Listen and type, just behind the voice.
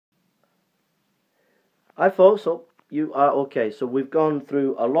Hi folks, hope you are okay. So we've gone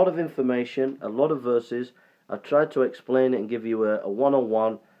through a lot of information, a lot of verses. I've tried to explain it and give you a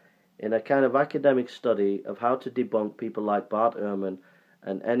one-on-one in a kind of academic study of how to debunk people like Bart Ehrman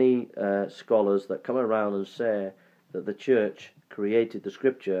and any scholars that come around and say that the church created the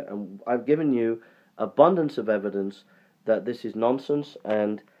scripture. And I've given you abundance of evidence that this is nonsense,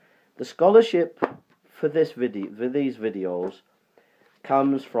 and the scholarship for these videos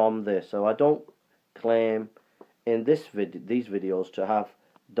comes from this. So I don't claim in these videos to have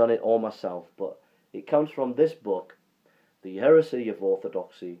done it all myself, but it comes from this book, The Heresy of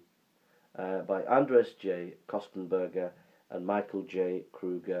Orthodoxy, by Andres J. Kostenberger and Michael J.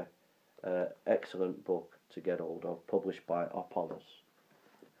 Kruger. Excellent book to get hold of, published by Apollos.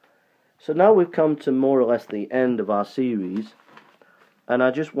 So now we've come to more or less the end of our series, and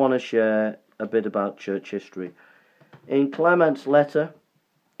I just want to share a bit about church history. In Clement's letter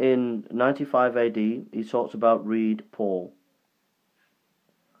in 95 AD, he talks about Reed Paul.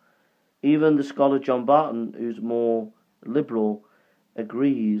 Even the scholar John Barton, who's more liberal,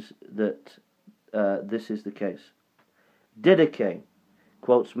 agrees that this is the case. Didache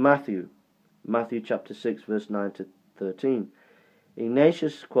quotes Matthew chapter 6, verse 9 to 13.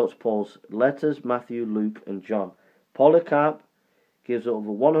 Ignatius quotes Paul's letters, Matthew, Luke, and John. Polycarp gives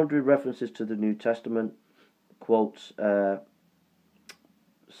over 100 references to the New Testament, quotes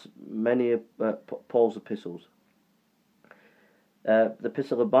many of Paul's epistles. The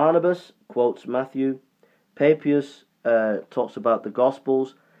Epistle of Barnabas quotes Matthew. Papias talks about the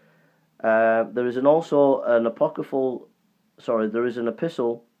Gospels. There is also an epistle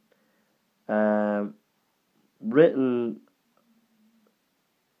written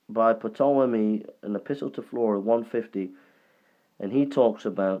by Ptolemy, an epistle to Flora 150, and he talks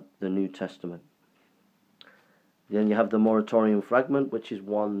about the New Testament. Then you have the Moratorium fragment, which is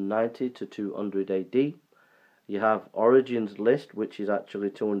 190 to 200 AD. You have Origen's list, which is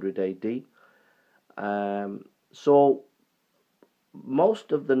actually 200 AD. So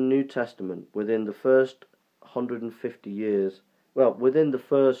most of the New Testament within the first 150 years, well, within the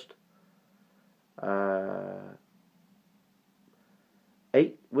first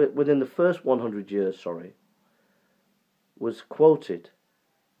within the first 100 years, was quoted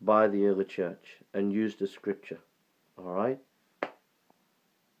by the early church and used as scripture. All right.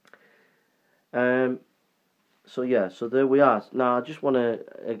 So there we are. Now I just want to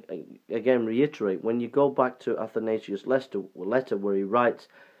again reiterate, when you go back to Athanasius' letter where he writes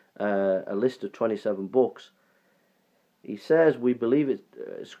a list of 27 books, he says we believe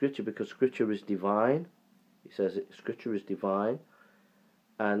it's scripture because scripture is divine. He says scripture is divine,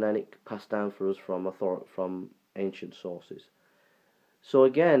 and then it passed down for us from ancient sources. So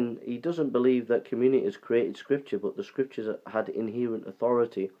again, he doesn't believe that communities created scripture, but the scriptures had inherent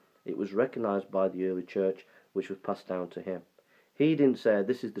authority. It was recognized by the early church, which was passed down to him. He didn't say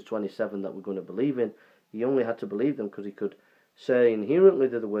this is the 27 that we're going to believe in. He only had to believe them because he could say inherently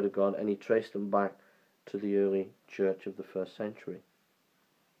they're the word of God, and he traced them back to the early church of the first century.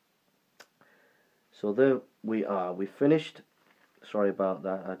 So there we are. We finished. Sorry about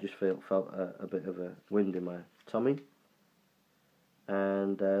that. I just felt a bit of a wind in my tummy.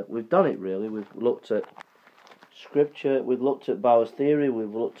 And we've done it really. We've looked at scripture. We've looked at Bauer's theory.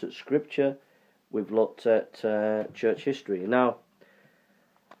 We've looked at scripture. We've looked at church history. Now,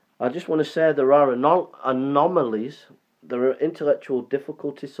 I just want to say there are anomalies. There are intellectual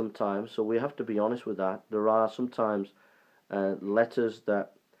difficulties sometimes, so we have to be honest with that. There are sometimes letters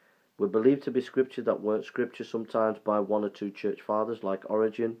that were believed to be scripture that weren't scripture, sometimes by one or two church fathers like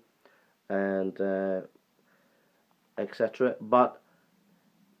Origen and etc. But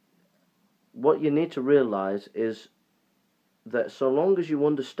what you need to realize is that so long as you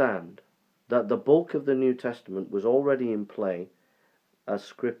understand that the bulk of the New Testament was already in play as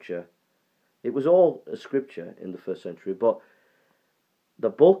scripture, it was all a scripture in the first century, but the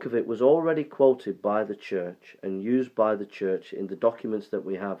bulk of it was already quoted by the church and used by the church in the documents that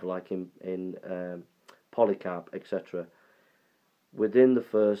we have, like in Polycarp, etc., within the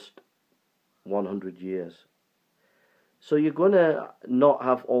first 100 years. So you're going to not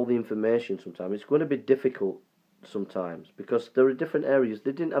have all the information sometimes. It's going to be difficult sometimes because there are different areas.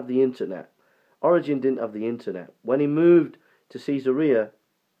 They didn't have the internet. Origen didn't have the internet. When he moved to Caesarea,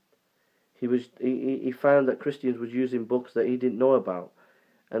 he found that Christians was using books that he didn't know about.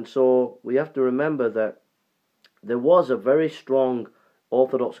 And so we have to remember that there was a very strong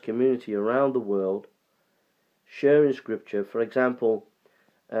Orthodox community around the world sharing scripture. For example,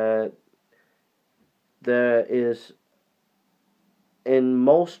 there is in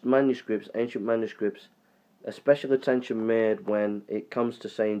most manuscripts, ancient manuscripts, a special attention made when it comes to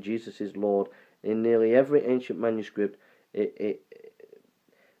saying Jesus is Lord in nearly every ancient manuscript,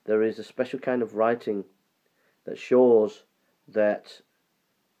 there is a special kind of writing that shows that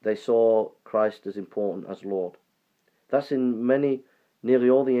they saw Christ as important as Lord. That's in nearly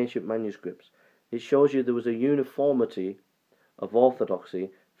all the ancient manuscripts. It shows you there was a uniformity of orthodoxy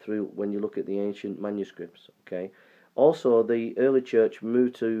through when you look at the ancient manuscripts. Okay. Also, the early church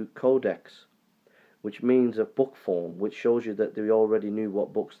moved to codex, which means a book form, which shows you that they already knew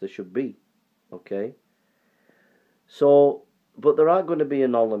what books there should be. Okay. So, but there are going to be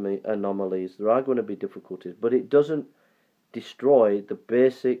anomalies. There are going to be difficulties, but it doesn't destroy the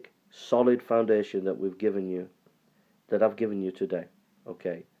basic solid foundation that we've given you, that I've given you today.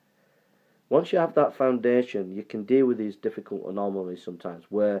 Okay. Once you have that foundation, you can deal with these difficult anomalies sometimes,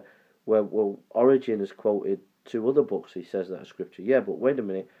 where Origen has quoted 2 other books. He says that as scripture. Yeah, but wait a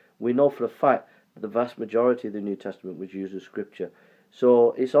minute. We know for a fact that the vast majority of the New Testament was used as scripture.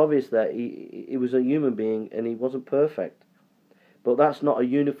 So it's obvious that he was a human being and he wasn't perfect. But that's not a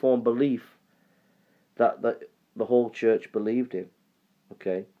uniform belief that the whole church believed in.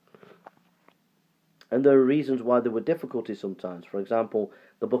 Okay. And there are reasons why there were difficulties sometimes. For example,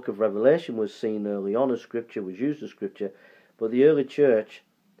 the book of Revelation was seen early on as scripture, was used as scripture, but the early church,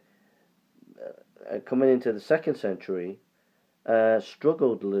 coming into the 2nd century,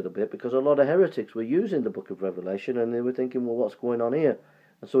 struggled a little bit because a lot of heretics were using the book of Revelation and they were thinking, well, what's going on here?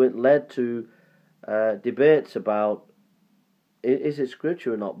 And so it led to debates about, is it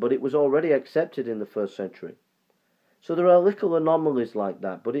scripture or not? But it was already accepted in the 1st century. So there are little anomalies like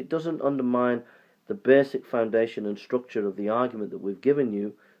that, but it doesn't undermine the basic foundation and structure of the argument that we've given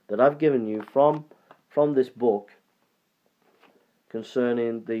you, that I've given you from this book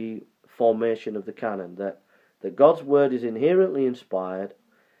concerning the formation of the canon, that God's word is inherently inspired,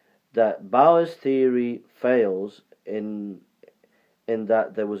 that Bauer's theory fails in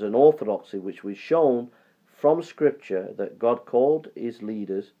that there was an orthodoxy which was shown from Scripture, that God called his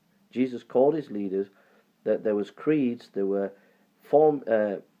leaders, Jesus called his leaders, that there was creeds, there were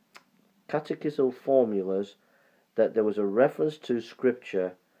catechisal formulas, that there was a reference to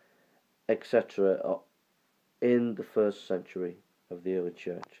Scripture, etc., in the 1st century of the early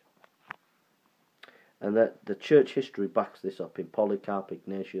church. And that the church history backs this up in Polycarp,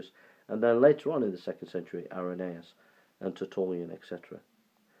 Ignatius, and then later on in the 2nd century, Irenaeus and Tertullian, etc.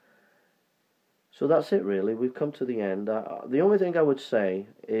 So that's it really, we've come to the end. The only thing I would say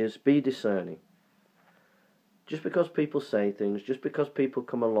is be discerning. Just because people say things, just because people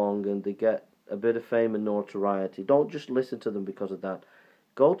come along and they get a bit of fame and notoriety, don't just listen to them because of that.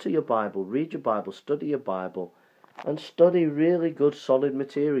 Go to your Bible, read your Bible, study your Bible, and study really good solid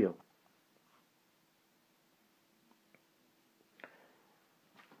material.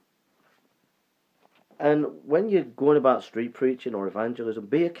 And when you're going about street preaching or evangelism,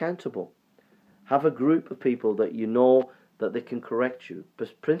 be accountable. Have a group of people that you know that they can correct you,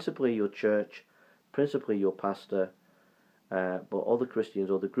 principally your church, principally your pastor, but other Christians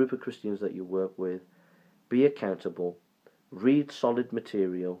or the group of Christians that you work with. Be accountable, read solid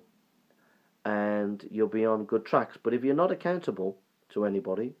material, and you'll be on good tracks. But if you're not accountable to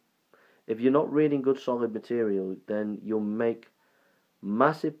anybody, if you're not reading good solid material, then you'll make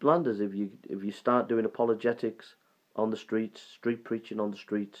massive blunders if you start doing apologetics on the streets, street preaching on the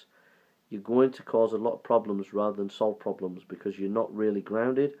streets. You're going to cause a lot of problems rather than solve problems, because you're not really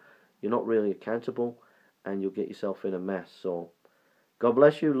grounded, you're not really accountable, and you'll get yourself in a mess. So God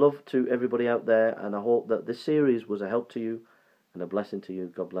bless you, love to everybody out there, and I hope that this series was a help to you and a blessing to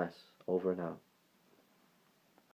you. God bless. Over and out.